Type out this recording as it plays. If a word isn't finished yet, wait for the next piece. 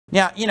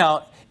Now,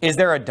 is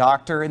there a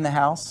doctor in the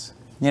house?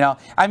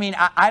 I mean,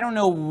 I don't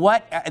know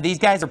what, these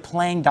guys are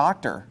playing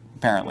doctor,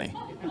 apparently.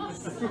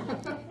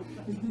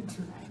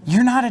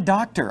 You're not a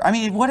doctor. I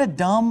mean, what a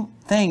dumb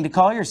thing to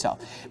call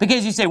yourself.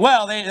 Because you say,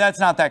 well, that's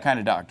not that kind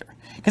of doctor.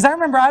 Because I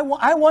remember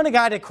I won a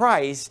guy to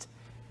Christ,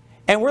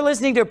 and we're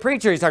listening to a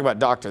preacher. He's talking about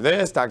doctor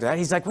this, doctor that.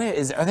 He's like,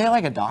 wait, are they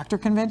like a doctor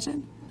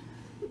convention?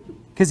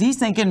 Because he's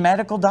thinking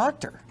medical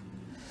doctor.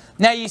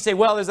 Now you say,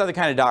 well, there's other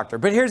kind of doctor.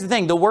 But here's the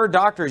thing. The word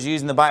doctor is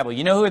used in the Bible.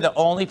 You know who are the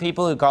only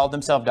people who called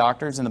themselves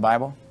doctors in the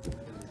Bible?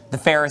 The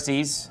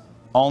Pharisees.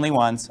 Only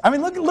ones. I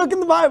mean, look in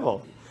the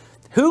Bible.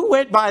 Who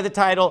went by the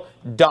title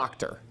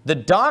doctor? The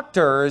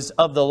doctors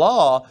of the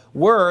law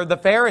were the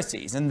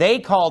Pharisees, and they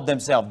called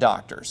themselves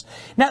doctors.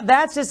 Now,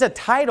 that's just a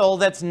title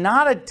that's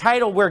not a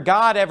title where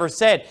God ever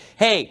said,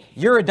 hey,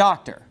 you're a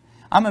doctor.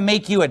 I'm going to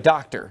make you a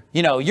doctor.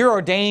 You're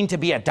ordained to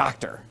be a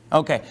doctor.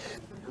 Okay.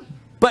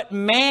 But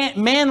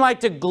man like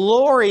to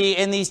glory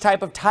in these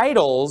type of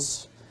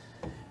titles.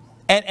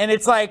 And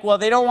it's like, well,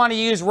 they don't want to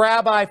use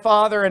rabbi,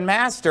 father, and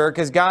master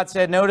because God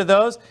said no to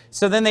those.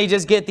 So then they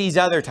just get these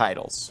other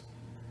titles.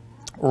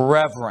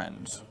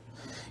 Reverend.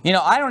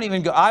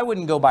 I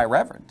wouldn't go by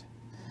reverend.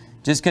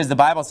 Just because the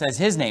Bible says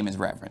his name is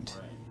reverend.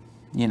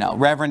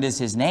 Reverend is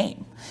his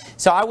name.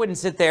 So I wouldn't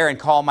sit there and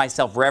call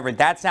myself reverend.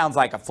 That sounds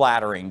like a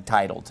flattering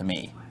title to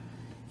me.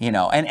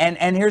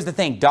 And here's the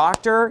thing.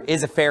 Doctor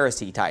is a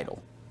Pharisee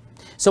title.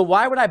 So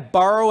why would I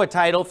borrow a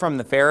title from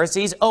the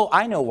Pharisees? Oh,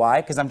 I know why.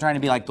 Because I'm trying to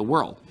be like the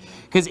world.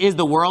 Because is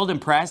the world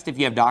impressed if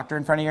you have doctor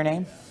in front of your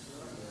name?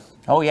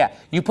 Oh, yeah.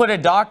 You put a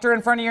doctor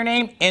in front of your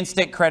name,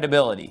 instant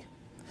credibility.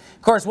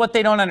 Of course, what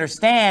they don't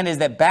understand is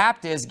that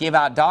Baptists give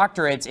out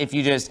doctorates. If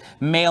you just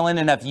mail in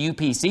enough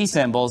UPC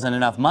symbols and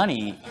enough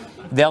money,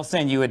 they'll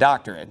send you a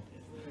doctorate.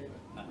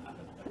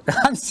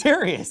 I'm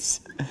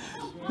serious.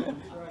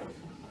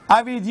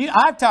 I mean,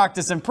 I've talked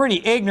to some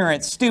pretty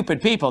ignorant,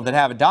 stupid people that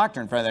have a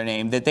doctor in front of their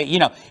name that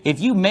if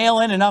you mail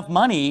in enough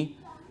money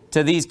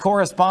to these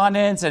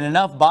correspondents and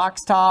enough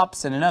box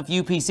tops and enough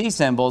UPC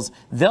symbols,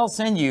 they'll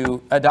send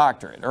you a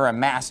doctorate or a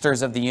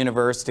master's of the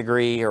universe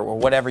degree or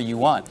whatever you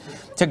want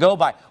to go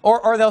by.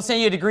 Or they'll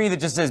send you a degree that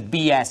just says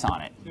BS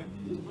on it.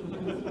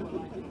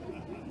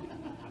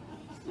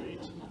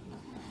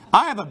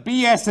 I have a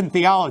BS in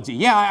theology.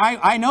 Yeah,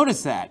 I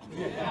noticed that.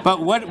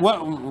 But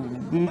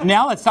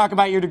now let's talk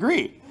about your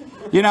degree.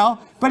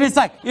 But it's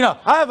like,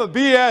 I have a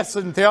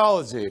BS in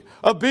theology,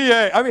 a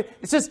BA. I mean,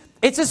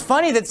 it's just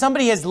funny that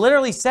somebody has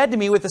literally said to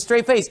me with a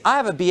straight face, I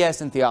have a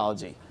BS in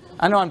theology.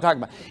 I know what I'm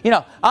talking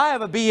about. I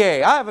have a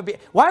BA, I have a BA.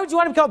 Why would you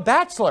want to be called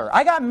bachelor?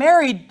 I got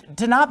married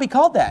to not be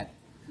called that.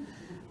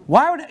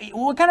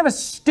 What kind of a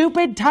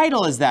stupid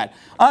title is that?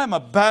 I'm a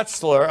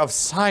bachelor of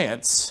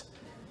science.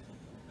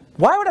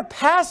 Why would a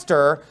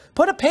pastor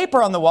put a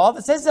paper on the wall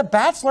that says a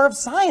bachelor of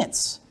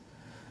science?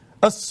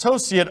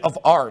 Associate of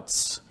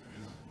arts.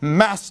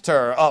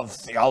 Master of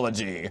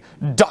theology,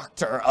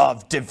 doctor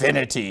of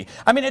divinity.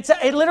 I mean, it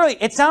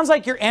sounds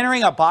like you're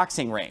entering a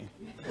boxing ring.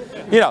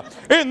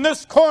 In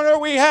this corner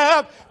we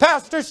have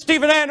Pastor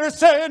Stephen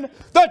Anderson,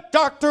 the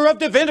doctor of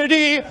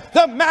divinity,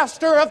 the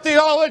master of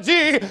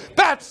theology,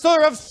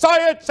 bachelor of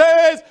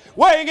sciences,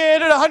 weighing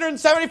in at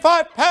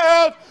 175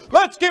 pounds.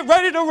 Let's get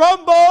ready to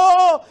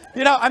rumble.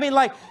 I mean,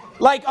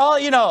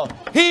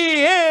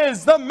 he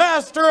is the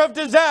master of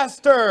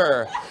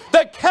disaster,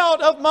 the Count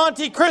of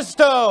Monte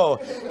Cristo.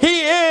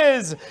 He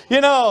is,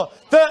 the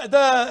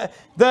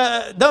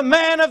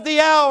man of the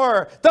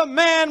hour, the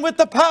man with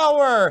the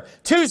power,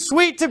 too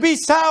sweet to be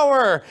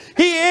sour.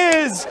 He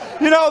is,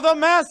 the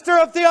master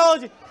of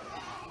theology.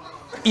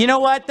 You know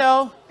what,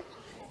 though?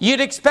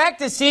 You'd expect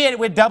to see it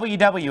with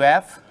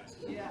WWF,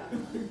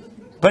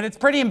 but it's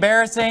pretty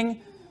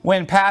embarrassing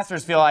when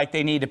pastors feel like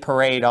they need to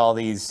parade all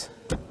these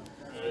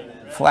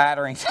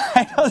flattering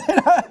titles.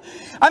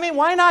 I mean,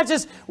 why not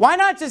just,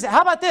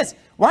 how about this?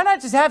 Why not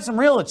just have some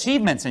real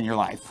achievements in your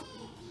life?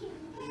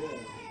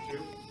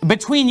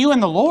 Between you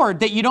and the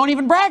Lord that you don't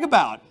even brag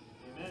about.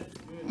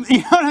 You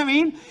know what I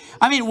mean?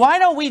 I mean, why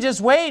don't we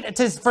just wait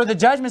for the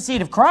judgment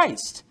seat of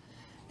Christ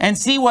and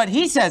see what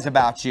he says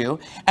about you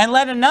and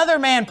let another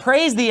man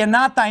praise thee and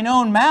not thine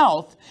own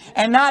mouth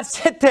and not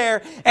sit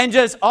there and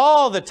just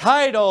all the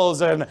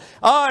titles and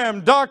I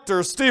am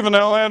Dr. Stephen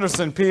L.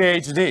 Anderson,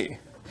 PhD.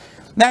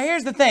 Now,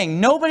 here's the thing.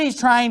 Nobody's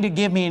trying to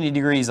give me any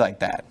degrees like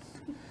that.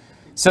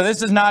 So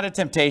this is not a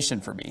temptation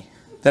for me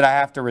that I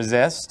have to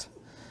resist.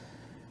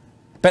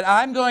 But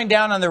I'm going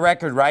down on the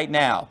record right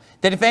now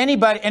that if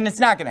anybody, and it's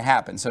not going to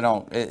happen,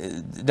 so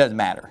it doesn't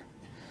matter.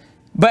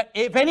 But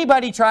if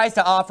anybody tries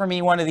to offer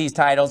me one of these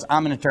titles,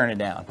 I'm going to turn it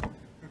down.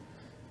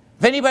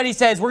 If anybody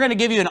says, we're going to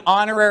give you an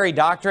honorary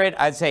doctorate,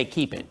 I'd say,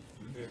 keep it.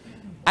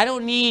 I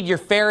don't need your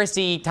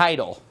Pharisee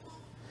title.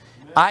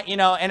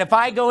 And if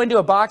I go into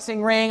a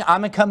boxing ring,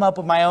 I'm going to come up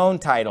with my own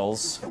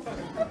titles.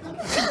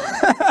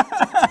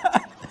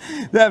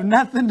 That have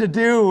nothing to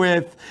do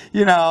with,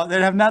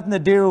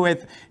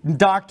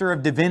 Doctor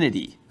of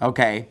Divinity,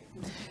 okay?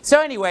 So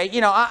anyway,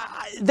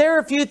 there are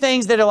a few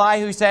things that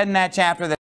Elihu said in that chapter that